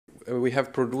we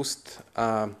have produced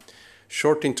a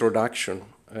short introduction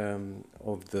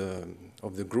of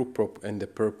the group and the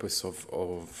purpose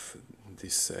of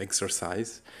this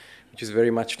exercise, which is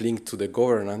very much linked to the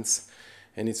governance,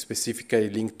 and it's specifically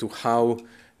linked to how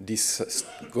this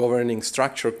governing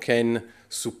structure can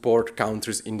support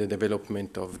countries in the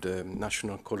development of the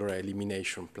national cholera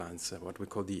elimination plans, what we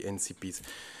call the NCPs.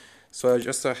 So I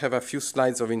just have a few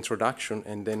slides of introduction,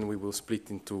 and then we will split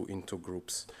into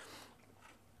groups.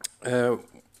 We'll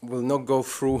not go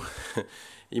through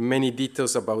in many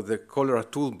details about the cholera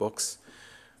toolbox,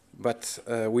 but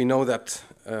we know that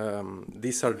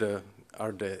these are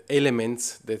the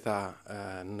elements that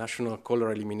a national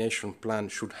cholera elimination plan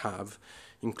should have,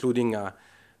 including an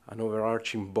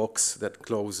overarching box that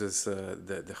closes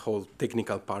the whole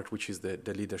technical part, which is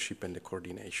the leadership and the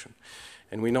coordination.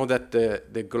 And we know that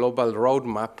the global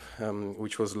roadmap,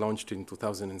 which was launched in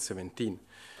 2017,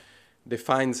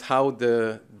 defines how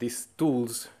these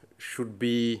tools should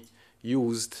be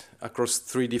used across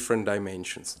 3 different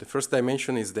dimensions. The first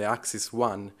dimension is the axis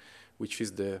 1, which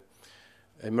is the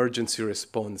emergency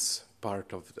response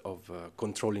part of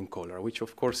controlling cholera, which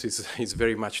of course is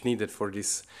very much needed for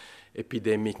this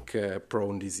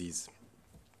epidemic-prone disease.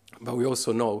 But we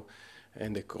also know,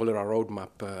 and the cholera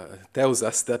roadmap tells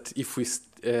us, that if we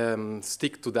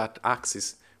stick to that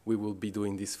axis, we will be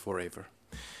doing this forever.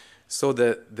 So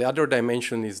the other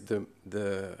dimension is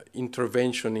the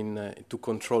intervention to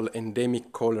control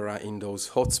endemic cholera in those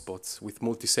hotspots with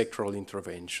multisectoral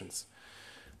interventions.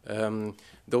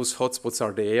 Those hotspots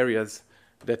are the areas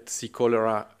that see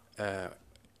cholera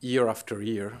year after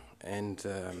year, and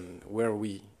where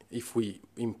if we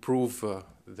improve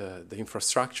the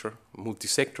infrastructure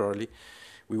multisectorally,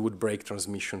 we would break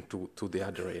transmission to the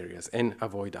other areas and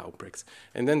avoid outbreaks.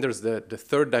 And then there's the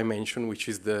third dimension, which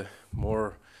is the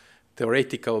more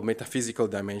theoretical, metaphysical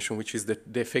dimension, which is the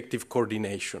effective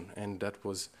coordination, and that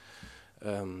was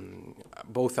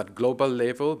both at global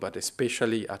level, but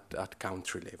especially at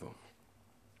country level.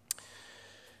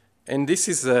 And this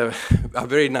is a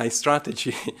very nice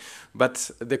strategy, but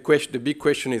the big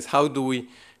question is, how do we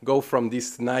go from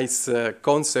these nice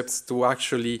concepts to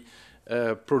actually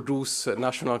produce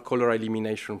national cholera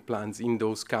elimination plans in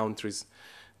those countries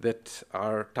that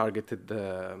are targeted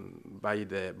by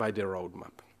the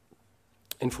roadmap?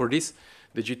 And for this,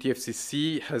 the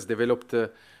GTFCC has developed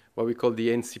what we call the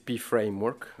NCP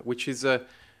framework, which is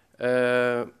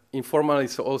informally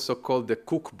also called the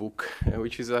cookbook,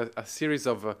 which is a series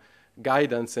of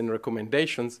guidance and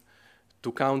recommendations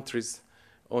to countries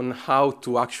on how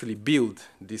to actually build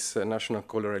these national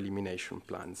cholera elimination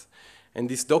plans. And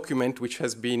this document, which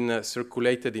has been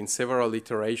circulated in several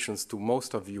iterations to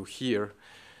most of you here,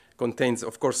 contains,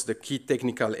 of course, the key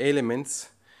technical elements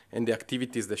and the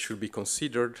activities that should be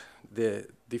considered, the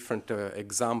different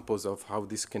examples of how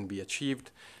this can be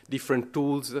achieved, different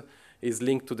tools, is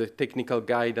linked to the technical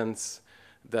guidance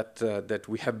that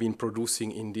we have been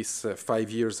producing in these 5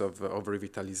 years of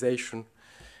revitalization,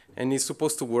 and is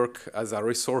supposed to work as a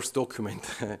resource document,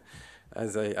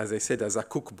 as I said, as a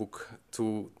cookbook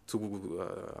to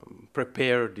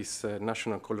prepare these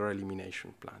national cholera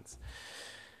elimination plans.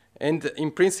 And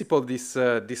in principle, these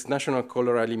national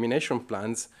cholera elimination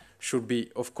plans should be,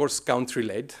 of course,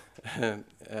 country-led.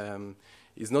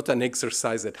 It's not an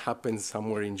exercise that happens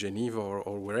somewhere in Geneva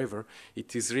or wherever.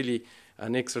 It is really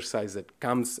an exercise that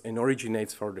comes and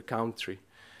originates from the country,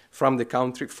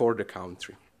 for the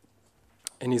country,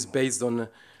 and is based on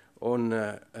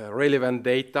relevant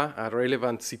data, a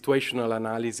relevant situational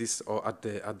analysis at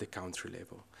the country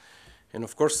level. And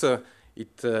of course,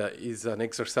 it is an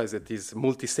exercise that is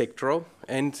multisectoral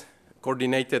and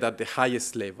coordinated at the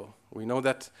highest level. We know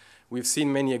that we've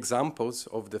seen many examples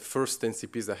of the first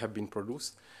NCPs that have been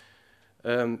produced,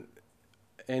 and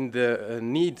the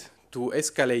need to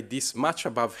escalate this much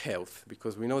above health,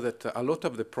 because we know that a lot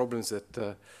of the problems that,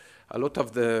 a lot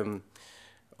of the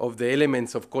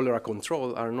elements of cholera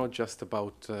control are not just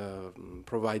about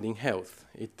providing health.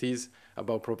 It is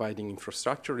about providing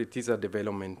infrastructure. It is a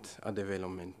development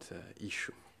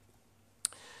issue.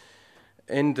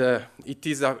 And it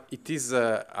is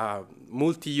a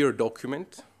multi-year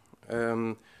document.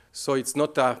 So it's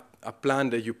not a plan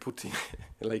that you put in,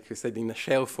 like I said, in a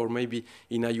shelf or maybe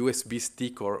in a USB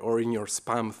stick or in your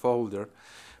spam folder,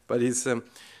 but it's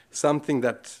something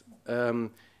that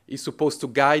is supposed to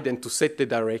guide and to set the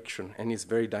direction, and is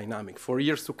very dynamic for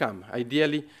years to come.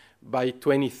 Ideally, by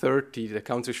 2030, the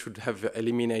country should have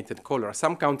eliminated cholera.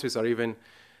 Some countries are even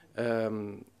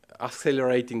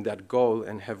accelerating that goal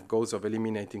and have goals of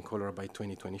eliminating cholera by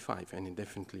 2025, and it's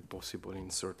definitely possible in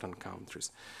certain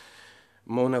countries.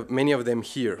 Many of them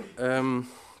here.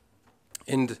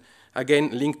 And Again,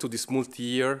 linked to this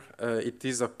multi-year, it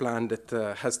is a plan that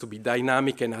has to be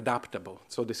dynamic and adaptable.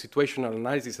 So the situational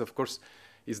analysis, of course,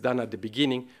 is done at the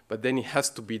beginning, but then it has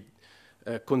to be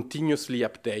continuously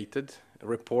updated,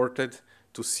 reported,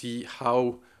 to see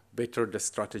how better the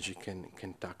strategy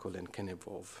can tackle and can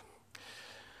evolve.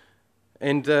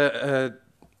 And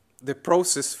the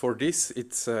process for this,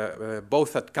 it's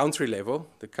both at country level.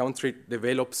 The country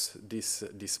develops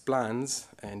these plans,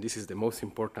 and this is the most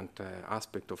important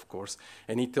aspect, of course,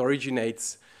 and it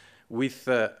originates with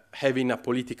having a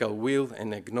political will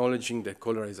and acknowledging that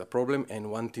cholera is a problem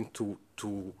and wanting to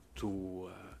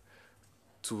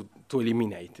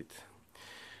eliminate it.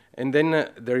 And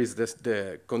then there is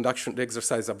the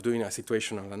exercise of doing a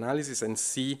situational analysis and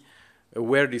see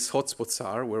where these hotspots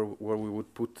are, where we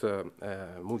would put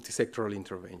multi-sectoral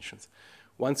interventions.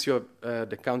 Once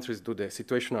the countries do the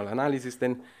situational analysis,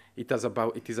 then it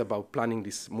is about planning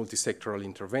these multi-sectoral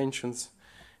interventions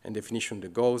and definition the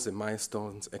goals, the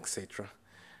milestones, etc.,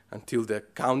 until the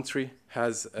country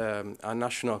has a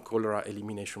national cholera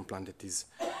elimination plan that is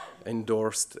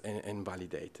endorsed and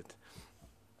validated.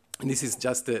 And this is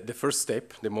just the first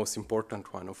step, the most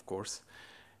important one, of course.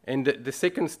 And the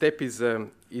second step is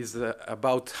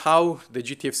about how the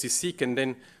GTFCC can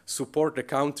then support the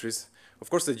countries. Of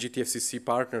course, the GTFCC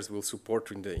partners will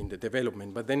support in the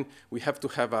development, but then we have to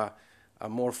have a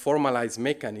more formalized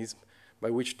mechanism by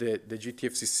which the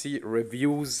GTFCC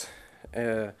reviews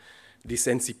these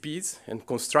NCPs and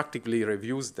constructively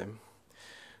reviews them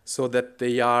so that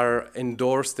they are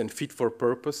endorsed and fit for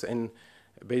purpose and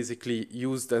basically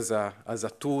used as a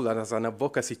tool and as an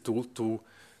advocacy tool to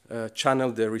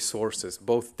channel the resources,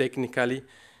 both technically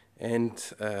and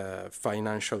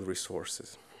financial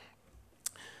resources.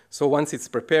 So once it's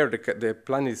prepared, the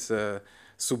plan is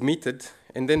submitted,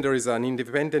 and then there is an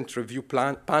independent review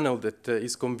panel that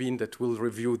is convened that will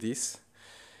review this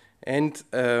and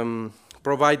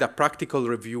provide a practical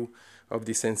review of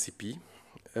this NCP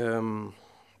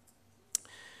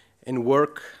and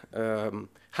work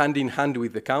hand in hand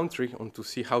with the country on to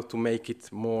see how to make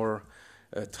it more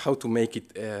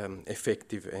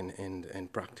effective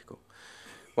and practical.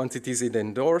 Once it is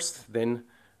endorsed, then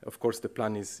of course the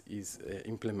plan is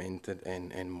implemented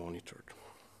and monitored.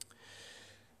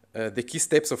 The key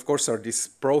steps, of course, are this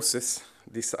process,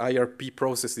 this IRP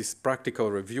process, this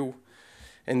practical review,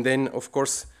 and then of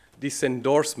course this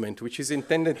endorsement, which is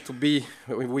intended to be,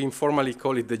 we informally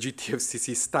call it the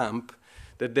GTFCC stamp,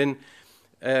 that then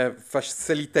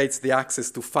facilitates the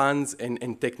access to funds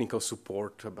and technical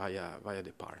support via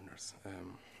the partners.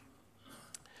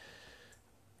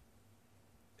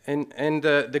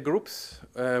 The groups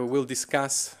will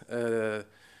discuss the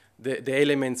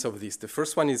elements of this. The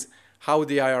first one is how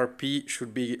the IRP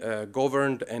should be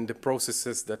governed and the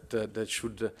processes that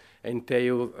should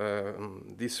entail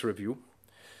this review.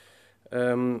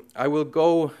 I will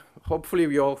go, hopefully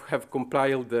we all have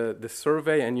compiled the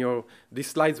survey, and these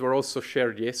slides were also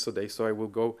shared yesterday, so I will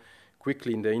go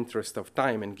quickly in the interest of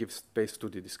time and give space to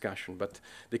the discussion. But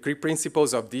the key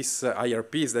principles of this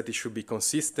IRP is that it should be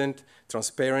consistent,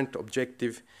 transparent,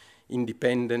 objective,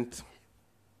 independent,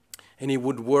 and it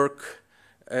would work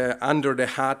under the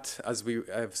hat, as we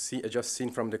have just seen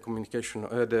from the communication,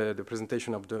 the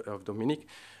presentation of Dominique,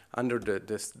 under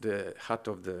the hat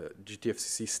of the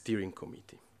GTFCC steering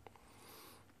committee.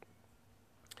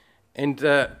 And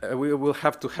we will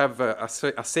have to have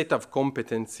a set of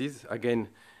competencies, again,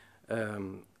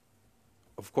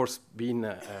 of course, being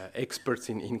experts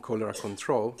in cholera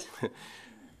control,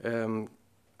 a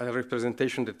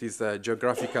representation that is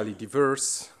geographically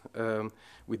diverse,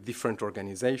 with different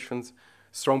organizations,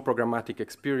 strong programmatic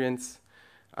experience,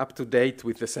 up to date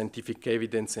with the scientific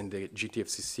evidence and the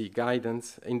GTFCC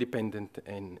guidance, independent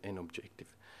and objective.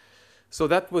 So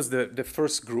that was the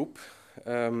first group.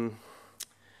 The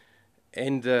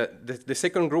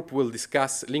second group will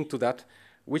discuss, linked to that,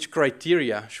 which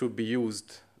criteria should be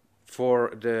used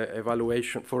for the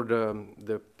evaluation, for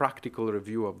the practical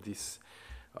review of these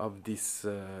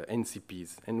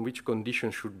NCPs, and which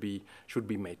conditions should be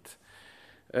met.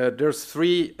 There's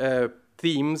three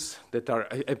themes that are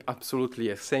absolutely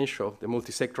essential: the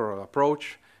multi-sectoral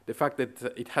approach, the fact that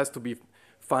it has to be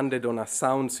funded on a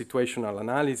sound situational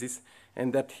analysis,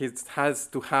 and that it has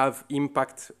to have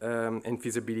impact and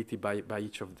feasibility by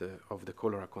each of the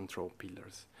cholera control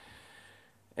pillars.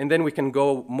 And then we can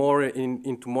go more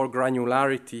into more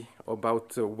granularity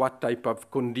about what type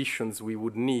of conditions we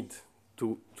would need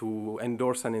to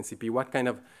endorse an NCP, what kind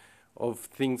of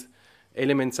things,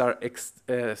 elements are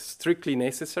strictly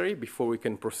necessary before we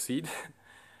can proceed.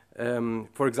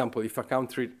 For example, if a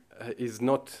country has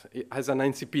an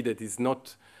NCP that is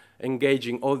not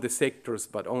engaging all the sectors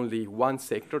but only one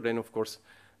sector, then of course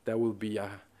there will be a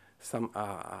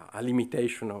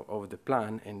limitation of the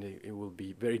plan, and it will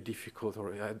be very difficult,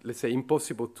 or let's say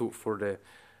impossible for the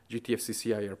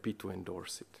GTFCC IRP to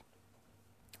endorse it.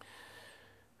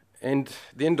 And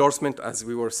the endorsement, as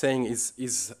we were saying,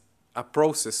 is a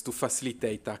process to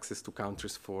facilitate access to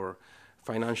countries for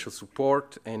financial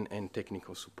support and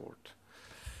technical support.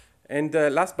 And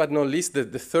last but not least, the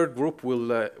third group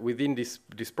will, within this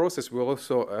process, will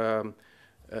also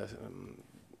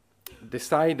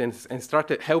decide and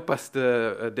help us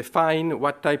to define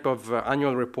what type of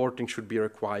annual reporting should be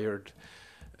required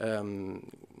on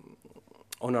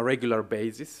a regular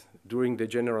basis during the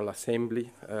General Assembly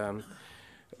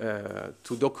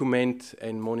to document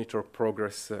and monitor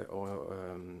progress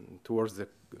towards the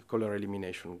cholera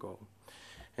elimination goal.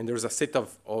 And there's a set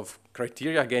of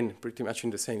criteria, again, pretty much in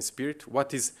the same spirit.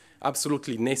 What is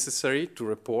absolutely necessary to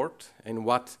report and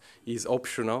what is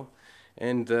optional,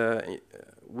 and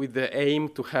with the aim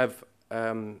to have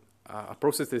a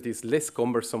process that is less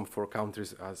cumbersome for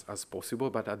countries as possible,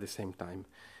 but at the same time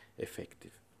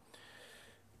effective.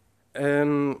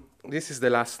 This is the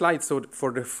last slide. So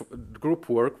for the group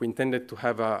work, we intended to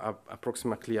have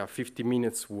approximately a 50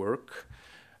 minutes work.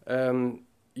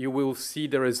 You will see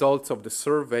the results of the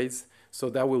surveys, so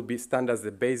that will stand as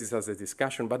the basis as a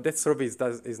discussion, but that survey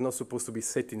is not supposed to be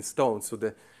set in stone. So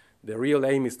the real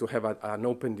aim is to have an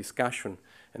open discussion,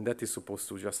 and that is supposed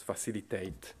to just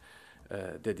facilitate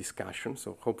the discussion.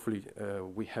 So hopefully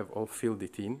we have all filled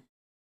it in.